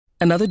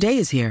Another day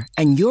is here,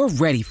 and you're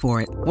ready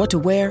for it. What to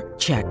wear?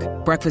 Check.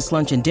 Breakfast,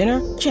 lunch, and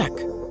dinner? Check.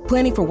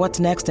 Planning for what's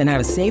next and how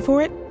to save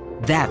for it?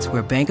 That's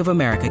where Bank of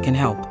America can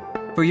help.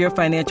 For your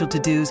financial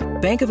to-dos,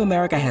 Bank of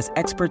America has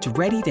experts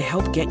ready to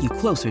help get you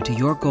closer to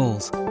your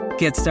goals.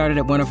 Get started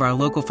at one of our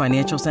local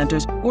financial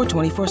centers or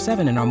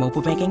 24/7 in our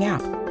mobile banking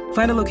app.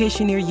 Find a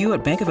location near you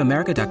at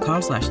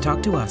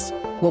bankofamerica.com/talktous.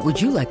 What would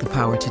you like the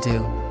power to do?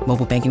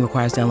 Mobile banking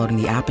requires downloading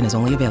the app and is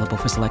only available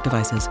for select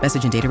devices.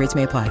 Message and data rates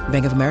may apply.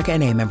 Bank of America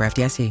N.A., member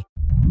FDIC.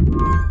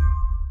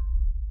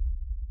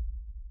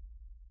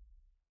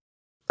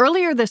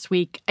 Earlier this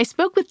week, I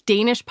spoke with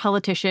Danish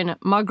politician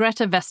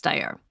Margrethe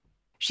Vestager.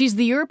 She's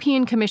the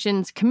European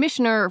Commission's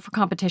Commissioner for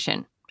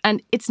Competition,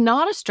 and it's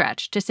not a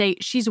stretch to say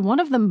she's one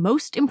of the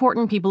most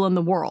important people in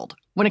the world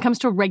when it comes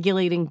to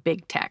regulating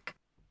big tech.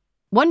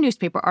 One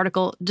newspaper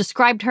article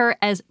described her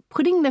as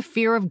putting the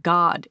fear of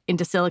God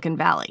into Silicon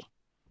Valley.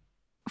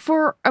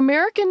 For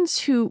Americans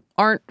who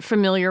aren't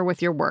familiar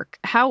with your work,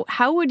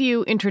 how would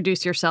you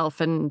introduce yourself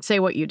and say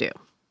what you do?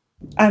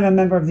 I'm a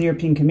member of the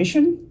European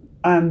Commission.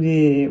 I'm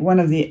one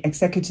of the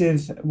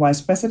executive vice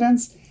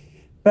presidents.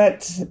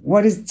 But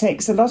what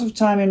takes a lot of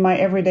time in my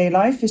everyday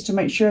life is to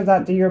make sure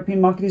that the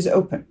European market is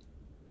open,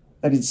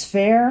 that it's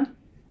fair,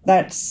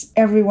 that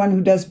everyone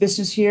who does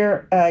business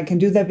here can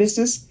do their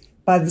business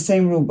by the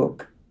same rule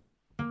book.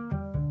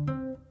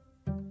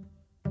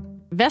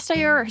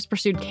 Vestager has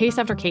pursued case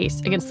after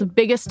case against the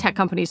biggest tech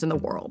companies in the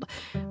world.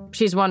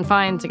 She's won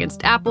fines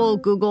against Apple,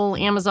 Google,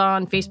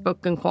 Amazon,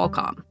 Facebook, and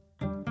Qualcomm.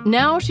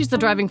 Now she's the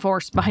driving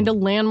force behind a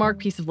landmark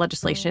piece of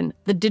legislation,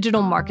 the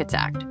Digital Markets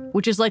Act,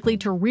 which is likely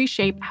to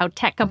reshape how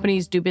tech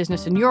companies do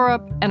business in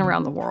Europe and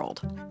around the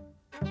world.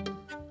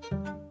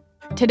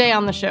 Today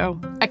on the show,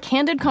 a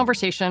candid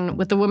conversation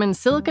with the woman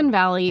Silicon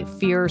Valley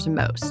fears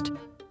most.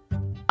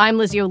 I'm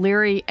Lizzie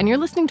O'Leary, and you're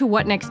listening to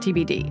What Next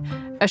TBD,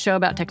 a show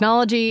about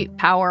technology,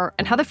 power,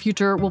 and how the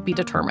future will be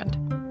determined.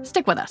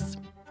 Stick with us.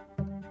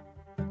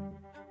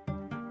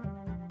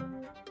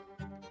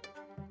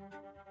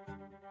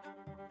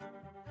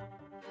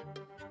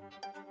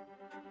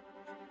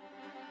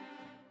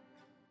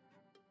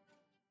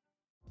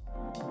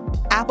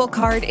 Apple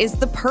Card is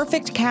the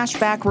perfect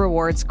cashback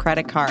rewards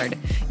credit card.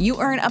 You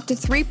earn up to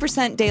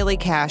 3% daily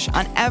cash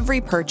on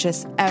every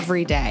purchase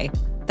every day.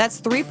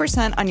 That's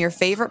 3% on your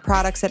favorite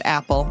products at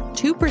Apple,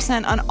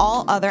 2% on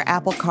all other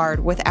Apple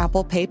Card with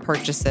Apple Pay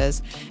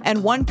purchases,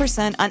 and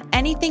 1% on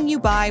anything you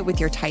buy with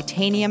your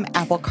titanium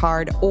Apple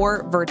Card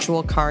or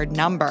virtual card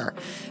number.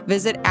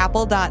 Visit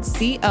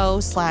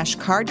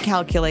apple.co/card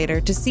calculator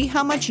to see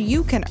how much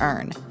you can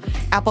earn.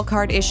 Apple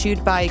Card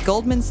issued by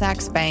Goldman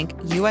Sachs Bank,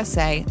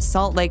 USA,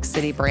 Salt Lake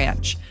City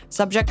branch.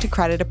 Subject to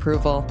credit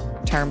approval.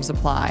 Terms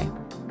apply.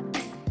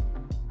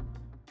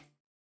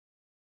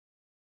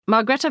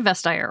 Margrethe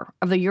Vestager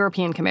of the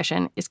European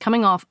Commission is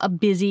coming off a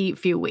busy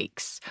few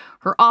weeks.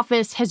 Her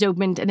office has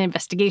opened an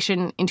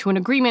investigation into an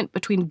agreement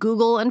between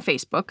Google and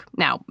Facebook,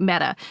 now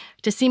Meta,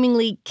 to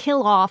seemingly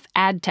kill off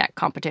ad tech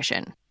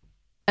competition.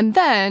 And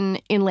then,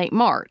 in late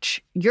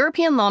March,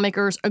 European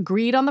lawmakers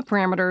agreed on the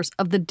parameters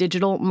of the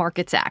Digital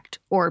Markets Act,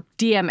 or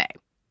DMA.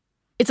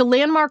 It's a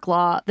landmark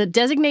law that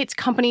designates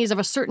companies of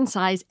a certain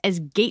size as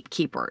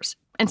gatekeepers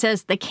and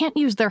says they can't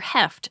use their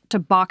heft to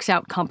box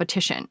out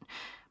competition.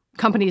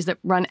 Companies that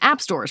run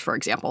app stores, for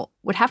example,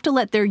 would have to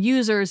let their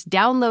users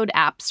download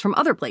apps from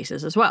other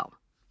places as well.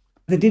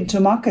 The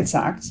Digital Markets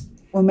Act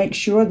will make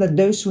sure that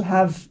those who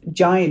have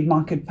giant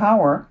market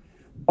power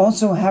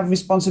also have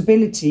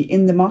responsibility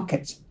in the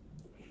market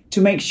to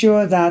make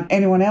sure that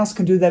anyone else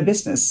can do their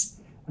business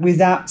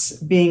without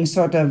being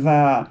sort of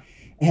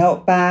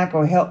held back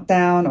or held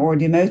down or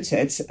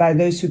demoted by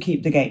those who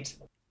keep the gate.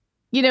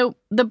 You know,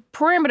 the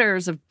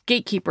parameters of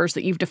gatekeepers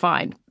that you've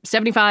defined,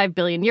 75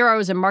 billion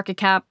euros in market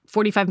cap,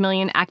 45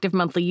 million active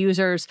monthly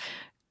users.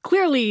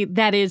 Clearly,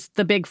 that is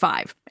the big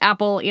five: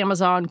 Apple,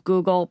 Amazon,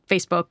 Google,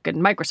 Facebook,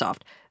 and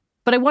Microsoft.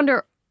 But I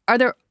wonder, are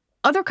there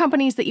other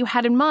companies that you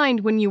had in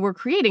mind when you were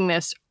creating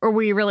this, or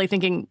were you really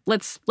thinking,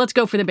 let's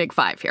go for the big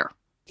five here?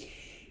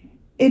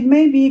 It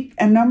may be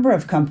a number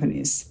of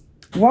companies.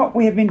 What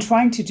we have been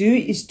trying to do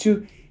is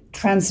to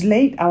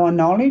translate our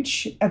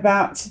knowledge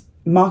about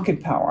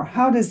market power.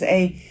 How does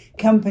a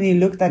company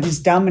look that is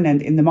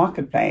dominant in the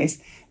marketplace?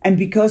 And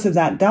because of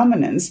that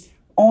dominance,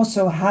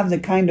 also have the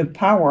kind of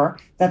power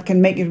that can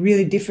make it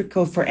really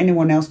difficult for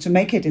anyone else to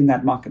make it in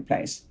that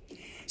marketplace.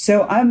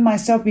 So I've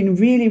myself been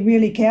really,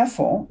 really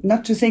careful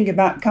not to think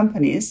about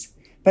companies,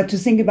 but to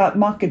think about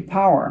market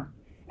power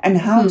and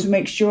how to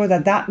make sure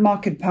that that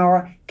market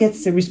power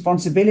gets the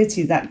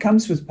responsibility that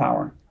comes with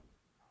power.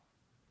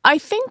 I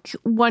think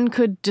one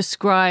could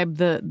describe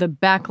the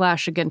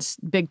backlash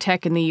against big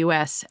tech in the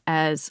U.S.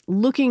 as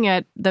looking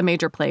at the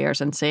major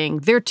players and saying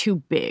they're too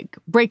big,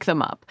 break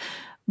them up.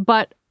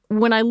 But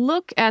when I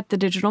look at the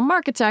Digital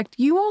Markets Act,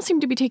 you all seem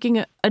to be taking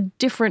a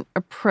different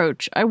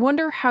approach. I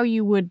wonder how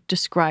you would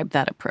describe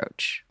that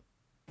approach.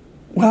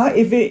 Well,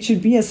 if it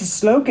should be as a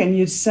slogan,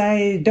 you'd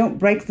say, don't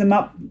break them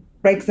up,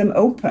 break them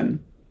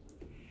open.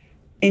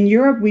 In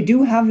Europe, we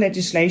do have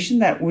legislation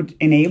that would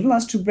enable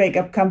us to break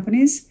up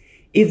companies.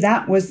 if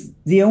that was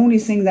the only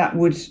thing that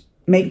would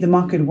make the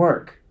market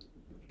work.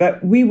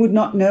 But we would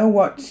not know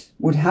what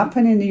would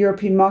happen in the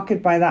European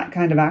market by that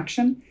kind of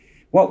action.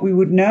 What we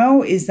would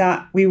know is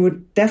that we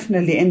would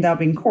definitely end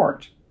up in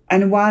court.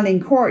 And while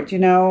in court,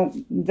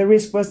 the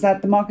risk was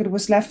that the market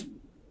was left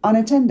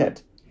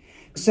unattended.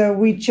 So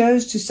we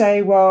chose to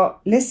say,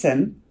 well,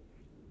 listen,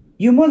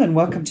 you're more than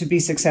welcome to be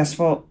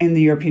successful in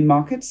the European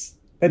markets,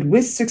 but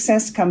with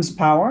success comes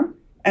power,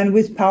 and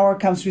with power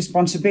comes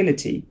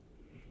responsibility.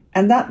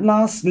 And that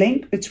last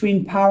link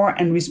between power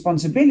and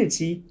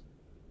responsibility,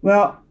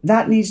 well,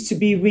 that needs to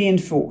be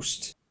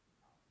reinforced.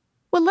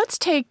 Well, let's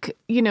take,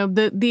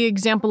 the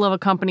example of a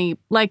company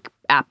like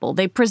Apple.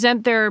 They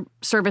present their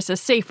service as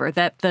safer,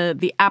 that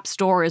the App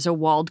Store is a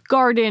walled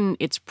garden,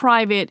 it's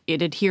private,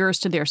 it adheres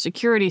to their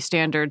security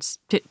standards.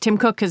 Tim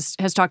Cook has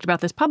talked about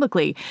this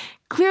publicly.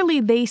 Clearly,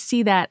 they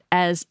see that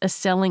as a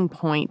selling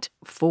point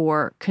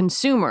for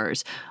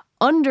consumers.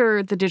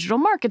 Under the Digital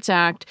Markets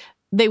Act,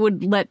 they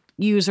would let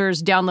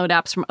users download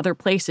apps from other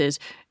places.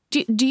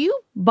 Do you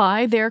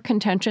buy their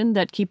contention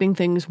that keeping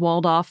things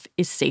walled off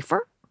is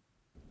safer?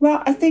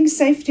 Well, I think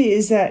safety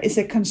is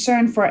a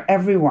concern for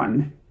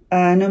everyone,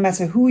 no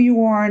matter who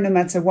you are, no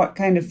matter what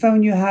kind of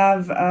phone you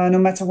have, no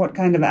matter what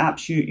kind of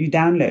apps you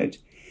download.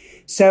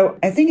 So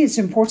I think it's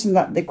important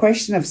that the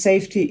question of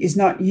safety is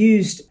not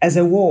used as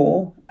a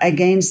wall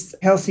against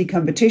healthy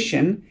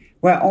competition,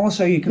 where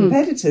also your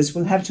competitors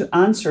will have to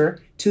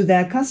answer to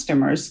their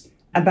customers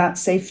about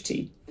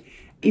safety.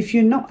 If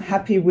you're not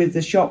happy with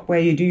the shop where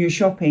you do your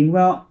shopping,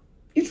 well,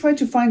 you try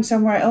to find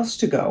somewhere else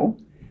to go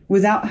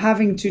without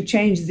having to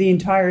change the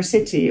entire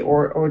city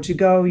or to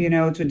go,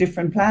 to a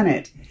different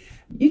planet.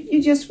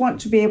 You just want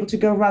to be able to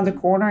go around the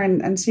corner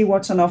and see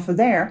what's on offer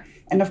there.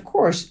 And of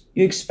course,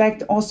 you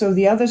expect also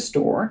the other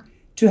store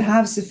to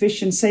have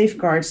sufficient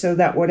safeguards so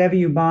that whatever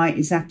you buy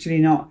is actually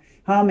not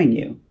harming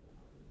you.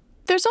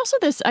 There's also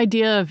this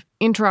idea of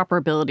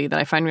interoperability that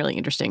I find really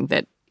interesting,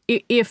 that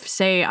if,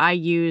 say, I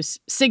use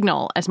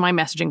Signal as my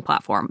messaging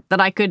platform,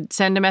 that I could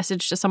send a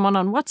message to someone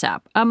on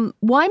WhatsApp.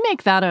 Why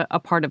make that a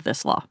part of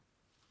this law?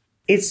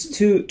 It's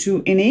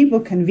to enable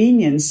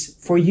convenience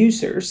for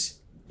users,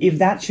 if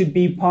that should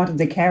be part of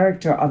the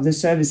character of the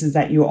services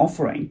that you're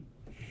offering.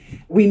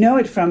 We know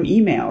it from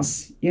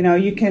emails.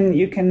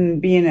 You can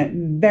be in a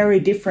very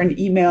different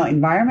email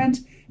environment,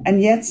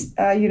 and yet,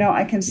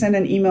 I can send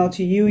an email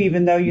to you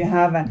even though you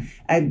have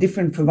a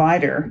different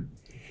provider.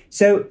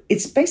 So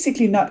it's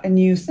basically not a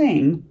new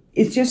thing.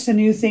 It's just a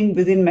new thing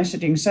within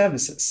messaging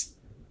services.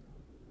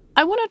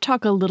 I want to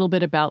talk a little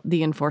bit about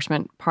the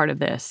enforcement part of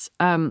this.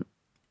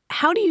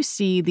 How do you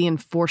see the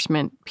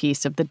enforcement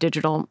piece of the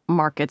Digital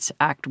Markets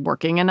Act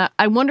working? And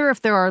I wonder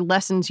if there are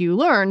lessons you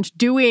learned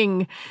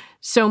doing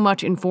so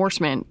much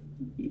enforcement.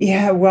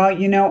 Yeah, well,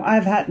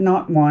 I've had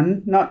not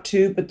one, not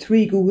two, but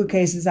 3 Google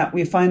cases that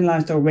we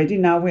finalized already.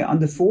 Now we're on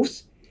the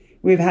 4th.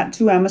 We've had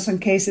 2 Amazon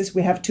cases.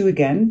 We have 2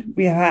 again.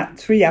 We have had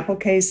 3 Apple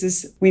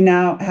cases. We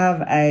now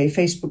have a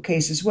Facebook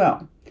case as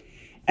well.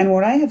 And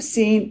what I have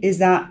seen is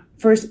that,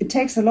 first, it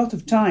takes a lot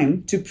of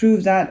time to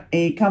prove that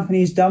a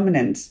company is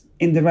dominant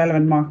in the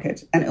relevant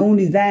market. And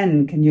only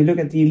then can you look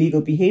at the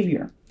illegal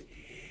behavior.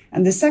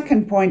 And the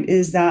second point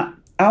is that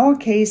our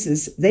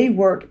cases, they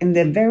work in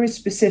the very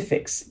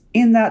specifics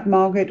in that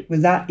market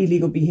with that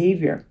illegal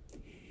behavior.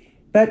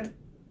 But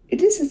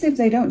it is as if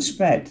they don't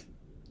spread.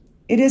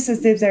 It is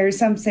as if there is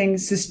something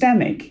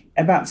systemic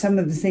about some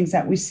of the things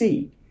that we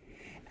see.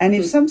 And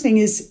if something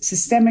is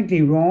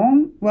systemically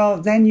wrong, well,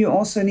 then you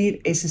also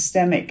need a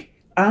systemic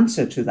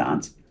answer to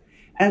that.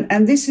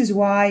 And this is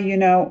why,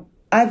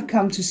 I've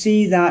come to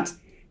see that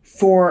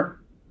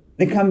for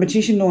the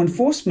competition law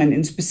enforcement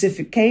in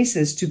specific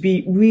cases to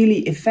be really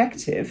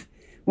effective,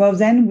 well,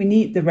 then we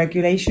need the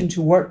regulation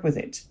to work with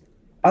it.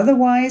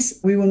 Otherwise,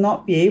 we will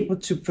not be able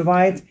to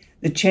provide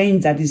the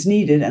change that is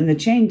needed. And the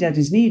change that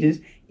is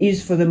needed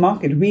is for the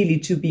market really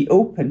to be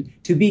open,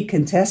 to be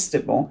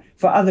contestable,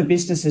 for other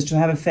businesses to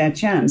have a fair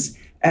chance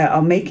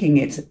of making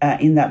it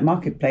in that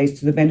marketplace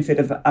to the benefit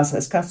of us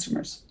as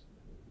customers.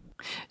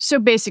 So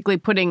basically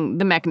putting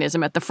the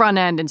mechanism at the front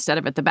end instead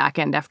of at the back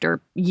end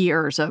after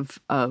years of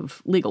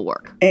legal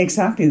work.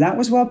 Exactly. That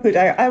was well put.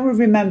 I will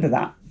remember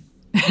that.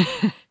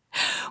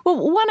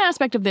 Well, one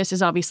aspect of this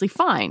is obviously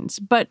fines.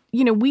 But,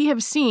 we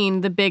have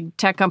seen the big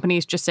tech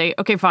companies just say,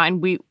 OK,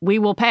 fine, we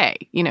will pay.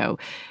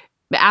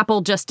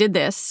 Apple just did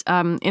this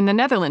in the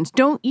Netherlands.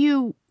 Don't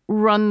you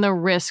run the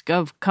risk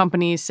of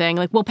companies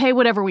saying, we'll pay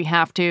whatever we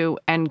have to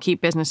and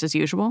keep business as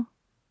usual?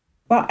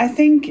 Well, I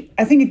think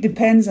it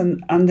depends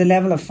on the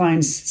level of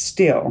fines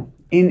still.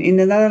 In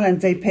the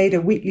Netherlands, they paid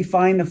a weekly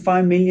fine of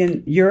 5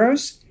 million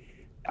euros.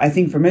 I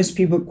think for most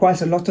people,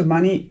 quite a lot of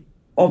money.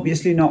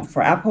 Obviously not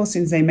for Apple,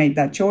 since they made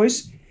that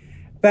choice.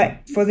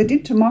 But for the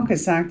Digital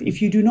Markets Act,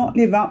 if you do not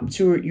live up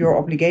to your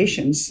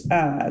obligations,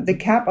 the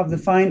cap of the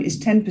fine is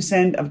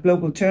 10% of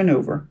global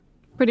turnover.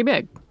 Pretty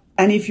big.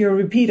 And if you're a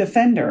repeat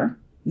offender,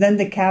 then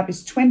the cap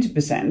is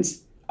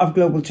 20% of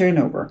global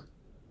turnover.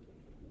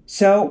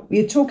 So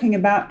we're talking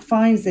about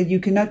fines that you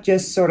cannot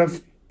just sort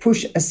of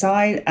push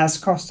aside as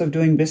cost of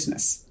doing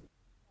business.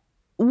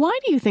 Why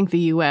do you think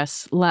the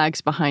U.S. lags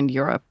behind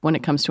Europe when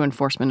it comes to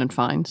enforcement and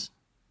fines?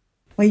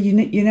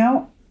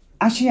 Well,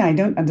 actually, I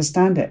don't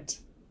understand it.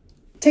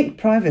 Take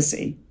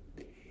privacy.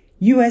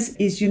 U.S.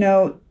 is,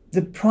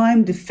 the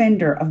prime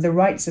defender of the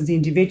rights of the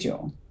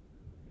individual.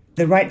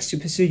 The rights to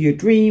pursue your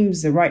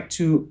dreams, the right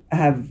to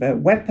have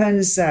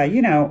weapons,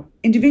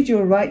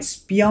 individual rights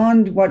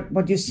beyond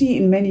what you see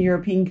in many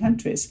European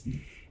countries.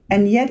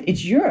 And yet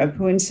it's Europe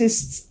who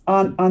insists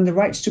on the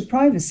rights to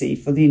privacy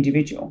for the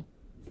individual.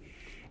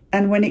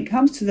 And when it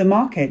comes to the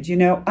market,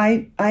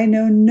 I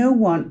know no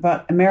one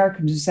but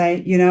Americans who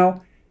say,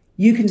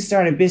 you can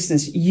start a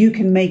business, you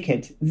can make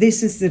it.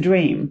 This is the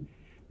dream.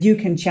 You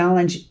can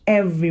challenge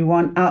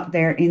everyone out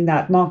there in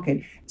that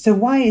market. So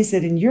why is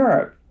it in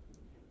Europe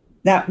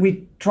that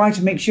we try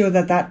to make sure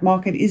that that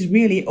market is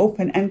really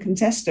open and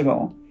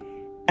contestable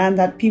and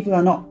that people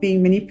are not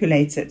being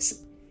manipulated?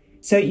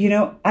 So,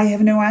 I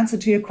have no answer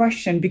to your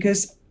question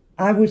because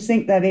I would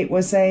think that it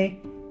was a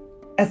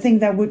thing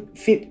that would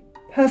fit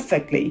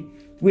perfectly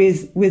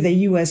with the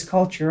US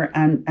culture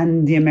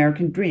and the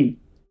American dream.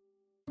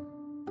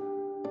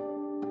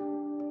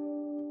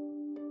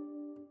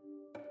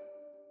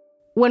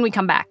 When we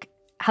come back,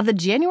 how the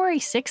January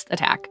 6th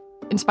attack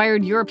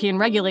inspired European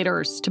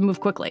regulators to move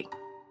quickly.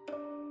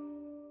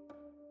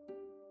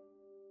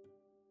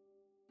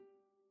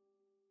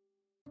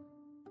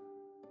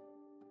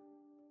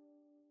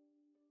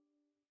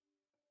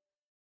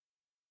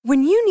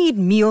 When you need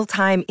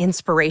mealtime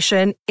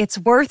inspiration, it's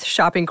worth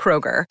shopping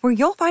Kroger, where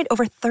you'll find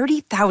over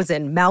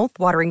 30,000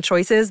 mouth-watering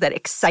choices that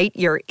excite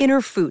your inner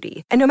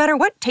foodie. And no matter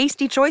what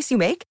tasty choice you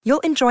make,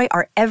 you'll enjoy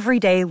our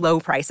everyday low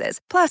prices,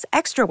 plus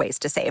extra ways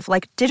to save,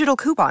 like digital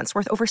coupons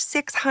worth over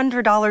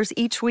 $600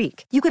 each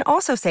week. You can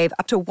also save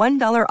up to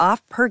 $1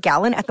 off per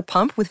gallon at the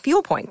pump with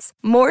fuel points.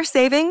 More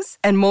savings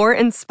and more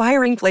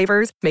inspiring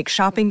flavors make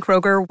shopping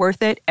Kroger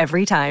worth it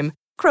every time.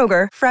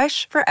 Kroger,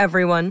 fresh for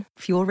everyone.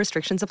 Fuel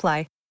restrictions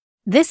apply.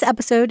 This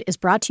episode is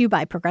brought to you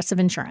by Progressive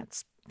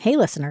Insurance. Hey,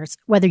 listeners,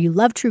 whether you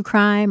love true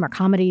crime or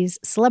comedies,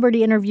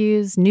 celebrity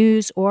interviews,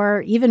 news,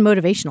 or even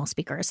motivational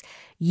speakers,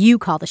 you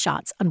call the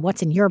shots on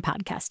what's in your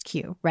podcast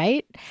queue,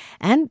 right?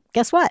 And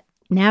guess what?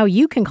 Now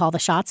you can call the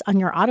shots on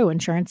your auto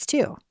insurance,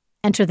 too.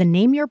 Enter the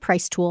Name Your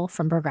Price tool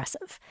from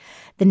Progressive.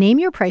 The Name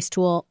Your Price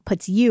tool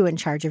puts you in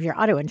charge of your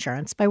auto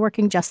insurance by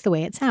working just the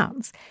way it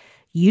sounds.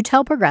 You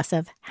tell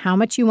Progressive how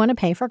much you want to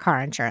pay for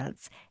car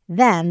insurance.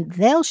 Then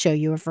they'll show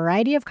you a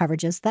variety of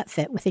coverages that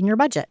fit within your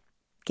budget,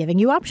 giving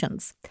you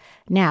options.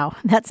 Now,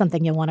 that's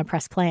something you'll want to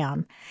press play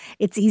on.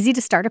 It's easy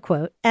to start a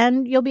quote,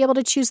 and you'll be able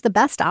to choose the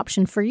best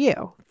option for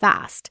you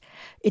fast.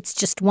 It's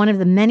just one of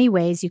the many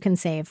ways you can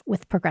save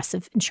with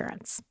Progressive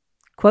Insurance.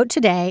 Quote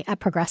today at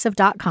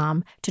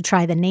Progressive.com to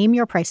try the Name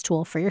Your Price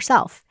tool for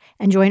yourself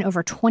and join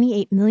over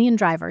 28 million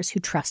drivers who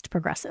trust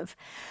Progressive.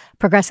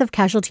 Progressive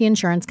Casualty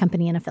Insurance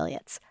Company and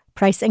Affiliates.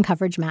 Price and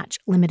coverage match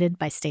limited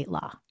by state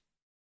law.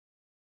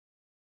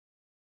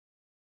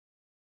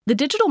 The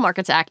Digital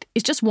Markets Act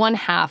is just one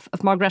half of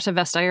Margrethe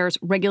Vestayer's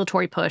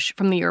regulatory push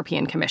from the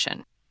European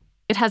Commission.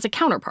 It has a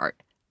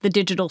counterpart, the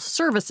Digital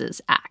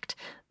Services Act.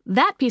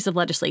 That piece of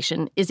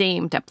legislation is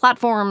aimed at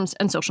platforms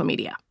and social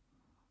media.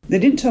 The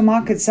Digital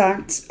Markets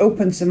Act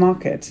opens the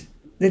market.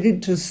 The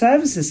Digital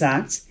Services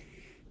Act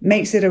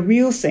makes it a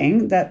real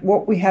thing that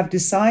what we have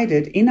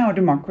decided in our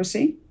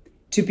democracy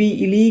to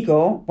be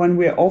illegal when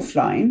we're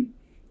offline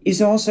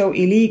is also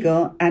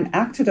illegal and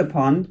acted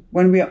upon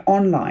when we're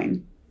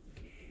online.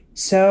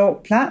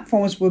 So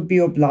platforms will be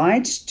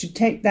obliged to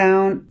take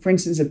down, for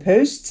instance, a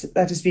post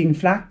that is being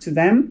flagged to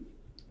them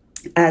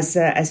as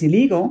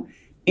illegal,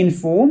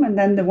 inform, and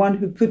then the one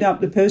who put up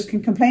the post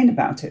can complain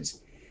about it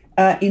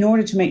in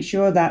order to make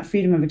sure that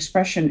freedom of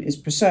expression is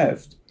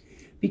preserved.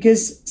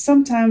 Because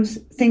sometimes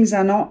things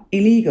are not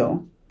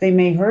illegal. They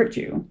may hurt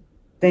you.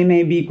 They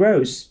may be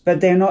gross, but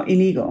they're not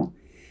illegal.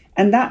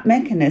 And that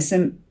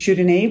mechanism should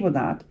enable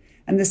that.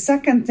 And the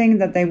second thing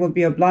that they will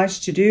be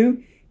obliged to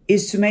do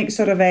is to make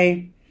sort of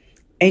a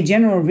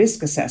general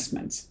risk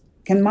assessment.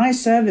 Can my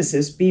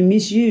services be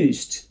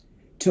misused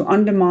to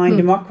undermine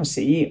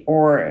democracy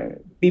or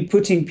be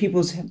putting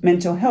people's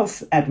mental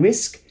health at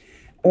risk?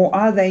 Or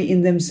are they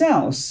in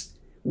themselves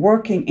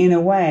working in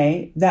a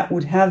way that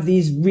would have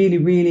these really,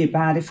 really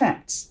bad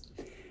effects?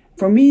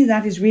 For me,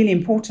 that is really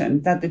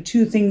important, that the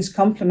two things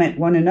complement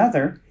one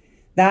another,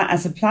 that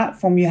as a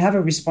platform, you have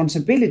a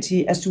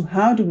responsibility as to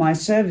how do my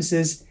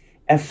services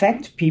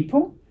affect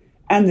people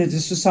and the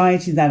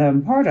society that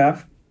I'm part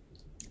of,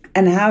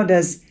 and how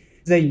does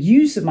the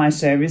use of my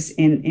service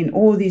in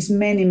all these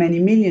many, many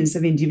millions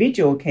of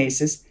individual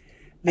cases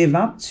live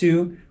up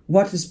to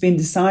what has been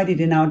decided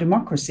in our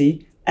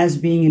democracy as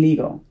being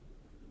illegal.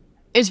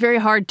 It's very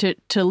hard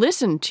to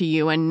listen to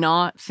you and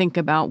not think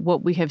about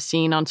what we have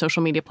seen on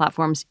social media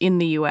platforms in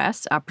the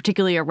U.S.,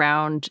 particularly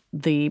around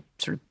the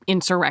sort of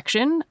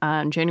insurrection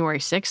on January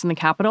 6th in the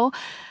Capitol.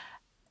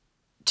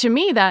 To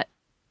me, that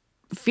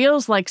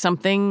feels like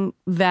something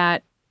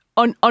that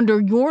under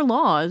your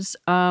laws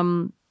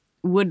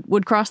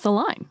would cross the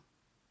line.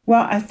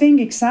 Well, I think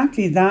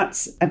exactly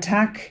that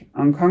attack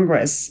on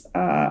Congress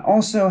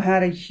also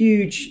had a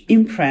huge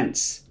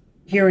imprint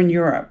here in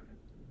Europe.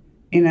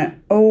 In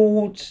an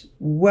old,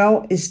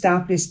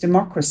 well-established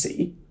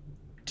democracy,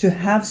 to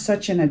have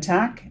such an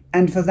attack,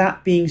 and for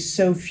that being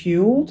so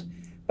fueled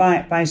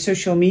by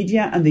social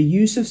media and the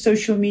use of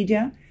social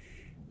media,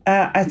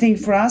 I think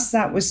for us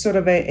that was sort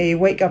of a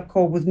wake-up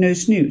call with no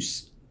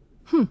snooze.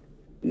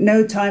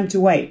 No time to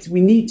wait. We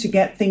need to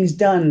get things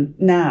done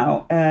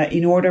now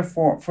in order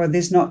for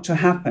this not to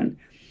happen.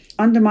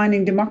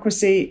 Undermining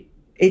democracy,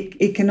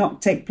 it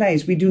cannot take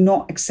place. We do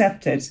not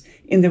accept it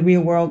in the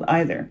real world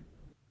either.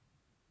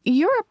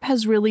 Europe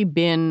has really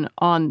been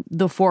on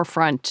the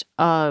forefront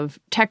of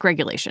tech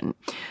regulation.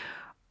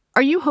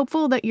 Are you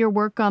hopeful that your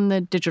work on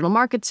the Digital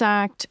Markets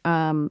Act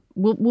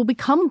will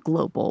become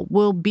global,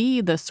 will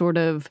be the sort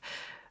of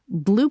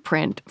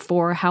blueprint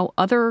for how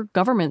other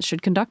governments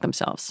should conduct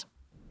themselves?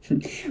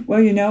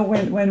 Well,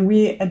 when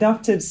we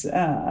adopted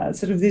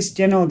sort of this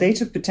general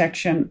data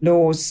protection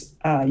laws,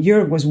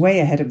 Europe was way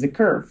ahead of the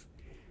curve.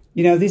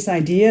 This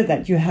idea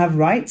that you have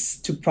rights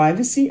to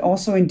privacy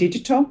also in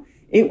digital,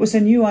 it was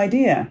a new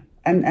idea.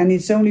 And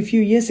it's only a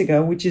few years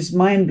ago, which is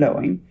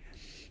mind-blowing.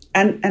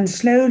 And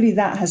slowly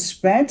that has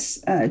spread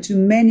to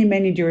many,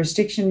 many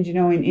jurisdictions.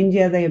 In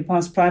India, they have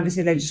passed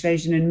privacy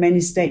legislation. In many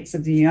states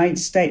of the United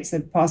States,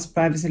 they've passed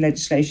privacy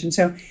legislation.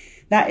 So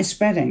that is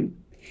spreading.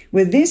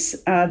 With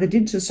this, the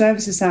Digital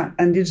Services Act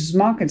and Digital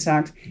Markets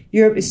Act,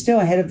 Europe is still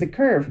ahead of the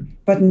curve,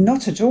 but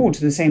not at all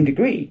to the same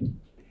degree.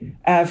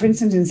 For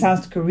instance, in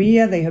South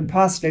Korea, they have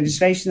passed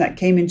legislation that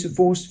came into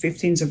force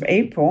 15th of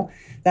April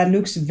that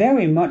looks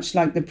very much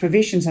like the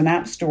provisions and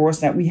app stores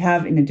that we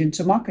have in the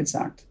Digital Markets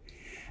Act.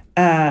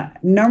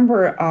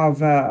 Number of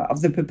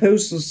the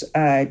proposals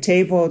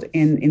tabled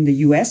in the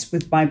US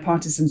with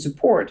bipartisan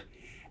support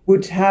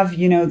would have,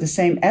 the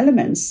same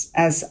elements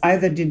as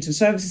either Digital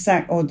Services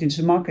Act or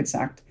Digital Markets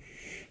Act.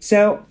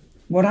 So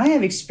what I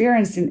have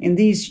experienced in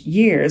these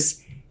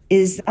years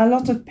is a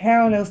lot of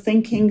parallel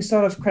thinking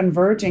sort of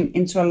converging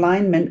into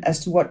alignment as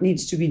to what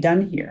needs to be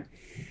done here.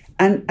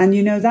 And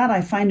that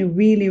I find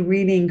really,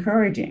 really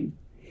encouraging.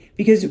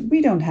 Because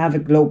we don't have a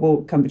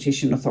global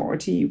competition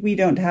authority. We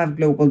don't have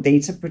global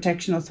data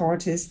protection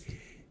authorities.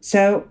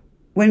 So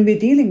when we're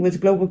dealing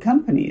with global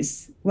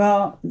companies,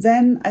 well,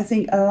 then I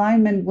think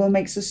alignment will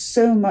make us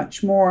so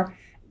much more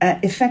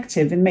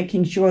effective in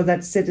making sure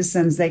that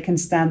citizens, they can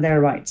stand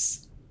their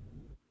rights.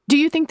 Do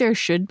you think there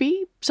should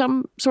be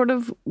some sort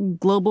of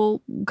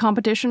global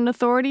competition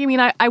authority? I mean,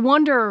 I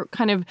wonder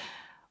kind of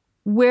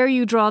where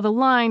you draw the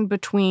line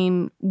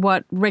between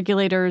what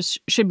regulators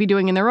should be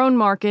doing in their own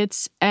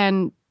markets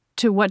and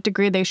to what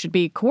degree they should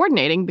be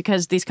coordinating,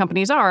 because these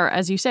companies are,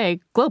 as you say,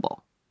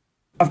 global.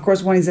 Of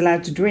course, one is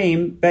allowed to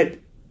dream, but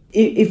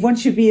if one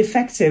should be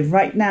effective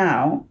right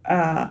now,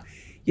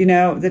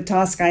 the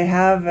task I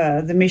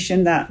have, the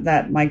mission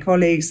that my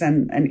colleagues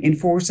and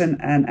Enforce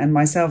and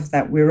myself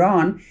that we're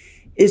on,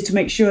 is to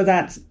make sure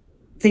that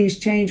things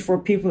change for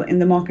people in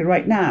the market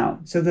right now,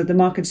 so that the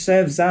market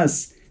serves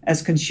us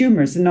as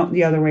consumers and not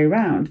the other way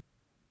around.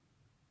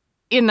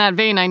 In that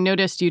vein, I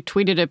noticed you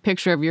tweeted a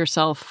picture of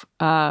yourself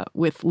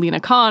with Lina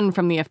Khan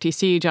from the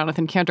FTC,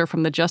 Jonathan Kanter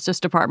from the Justice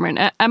Department.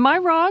 Am I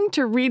wrong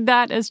to read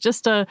that as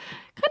just a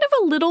kind of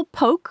a little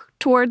poke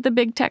toward the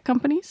big tech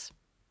companies?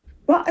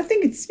 Well, I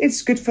think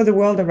it's good for the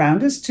world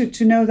around us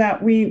to know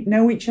that we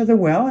know each other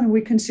well and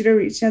we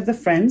consider each other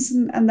friends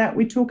and that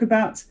we talk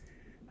about,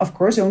 of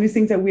course, only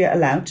things that we are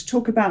allowed to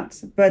talk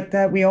about, but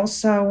that we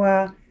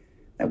also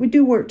that we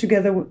do work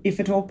together if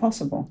at all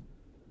possible.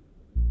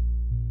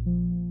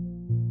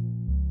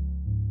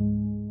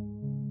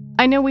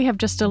 I know we have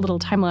just a little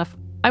time left.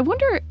 I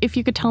wonder if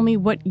you could tell me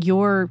what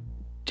your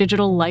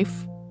digital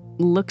life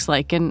looks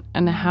like and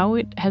how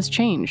it has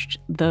changed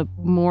the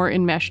more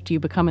enmeshed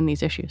you become in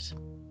these issues.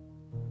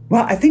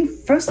 Well, I think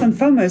first and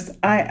foremost,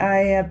 I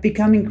have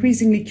become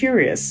increasingly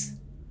curious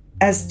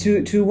as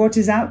to what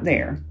is out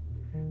there.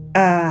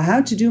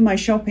 How to do my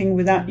shopping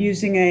without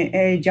using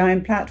a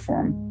giant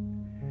platform.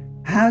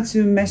 How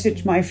to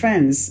message my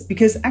friends.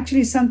 Because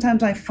actually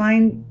sometimes I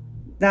find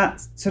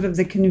that sort of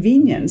the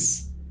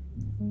convenience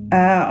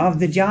of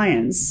the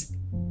giants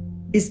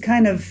is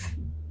kind of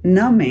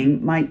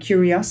numbing my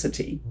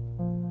curiosity.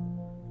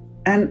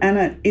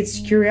 And it's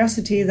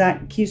curiosity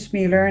that keeps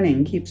me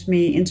learning, keeps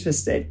me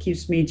interested,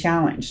 keeps me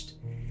challenged.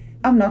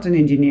 I'm not an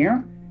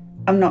engineer.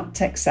 I'm not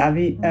tech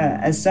savvy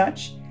as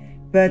such.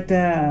 But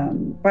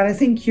I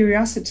think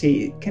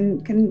curiosity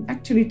can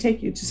actually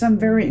take you to some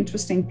very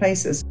interesting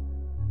places.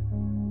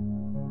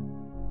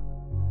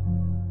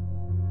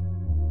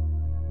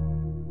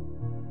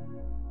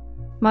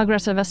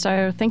 Margrethe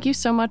Vestager, thank you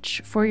so much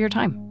for your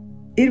time.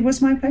 It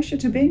was my pleasure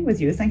to be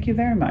with you. Thank you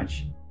very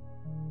much.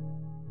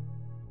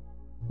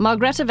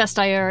 Margrethe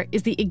Vestager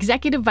is the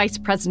Executive Vice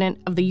President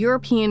of the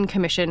European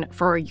Commission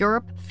for a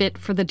Europe Fit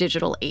for the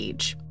Digital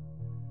Age.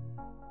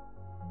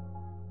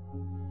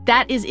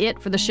 That is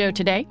it for the show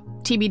today.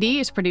 TBD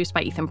is produced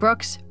by Ethan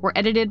Brooks. We're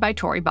edited by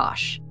Tori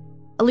Bosch.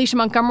 Alicia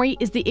Montgomery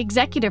is the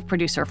executive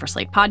producer for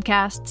Slate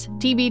Podcasts.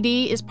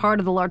 TBD is part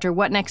of the larger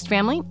What Next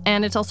family,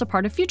 and it's also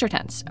part of Future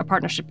Tense, a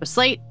partnership with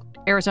Slate,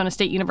 Arizona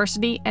State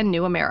University, and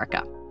New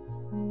America.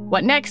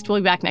 What Next will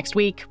be back next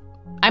week.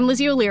 I'm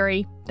Lizzie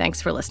O'Leary.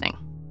 Thanks for listening.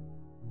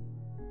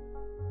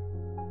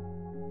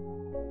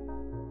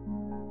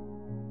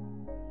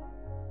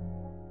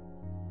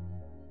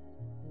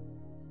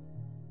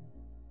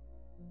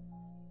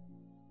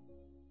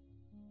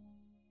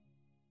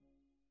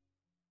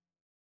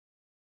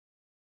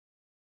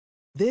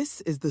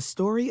 This is the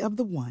story of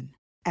the one.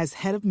 As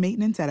head of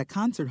maintenance at a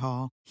concert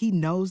hall, he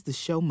knows the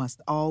show must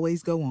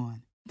always go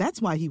on.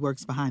 That's why he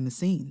works behind the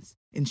scenes,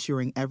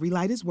 ensuring every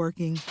light is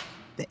working,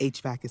 the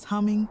HVAC is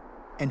humming,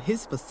 and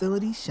his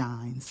facility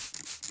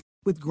shines.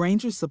 With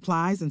Grainger's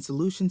supplies and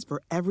solutions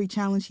for every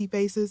challenge he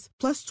faces,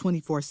 plus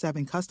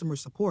 24/7 customer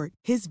support,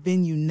 his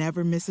venue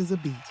never misses a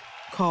beat.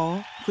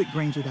 Call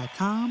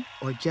quickgrainger.com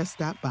or just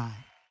stop by.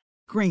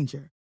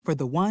 Grainger, for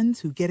the ones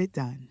who get it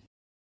done.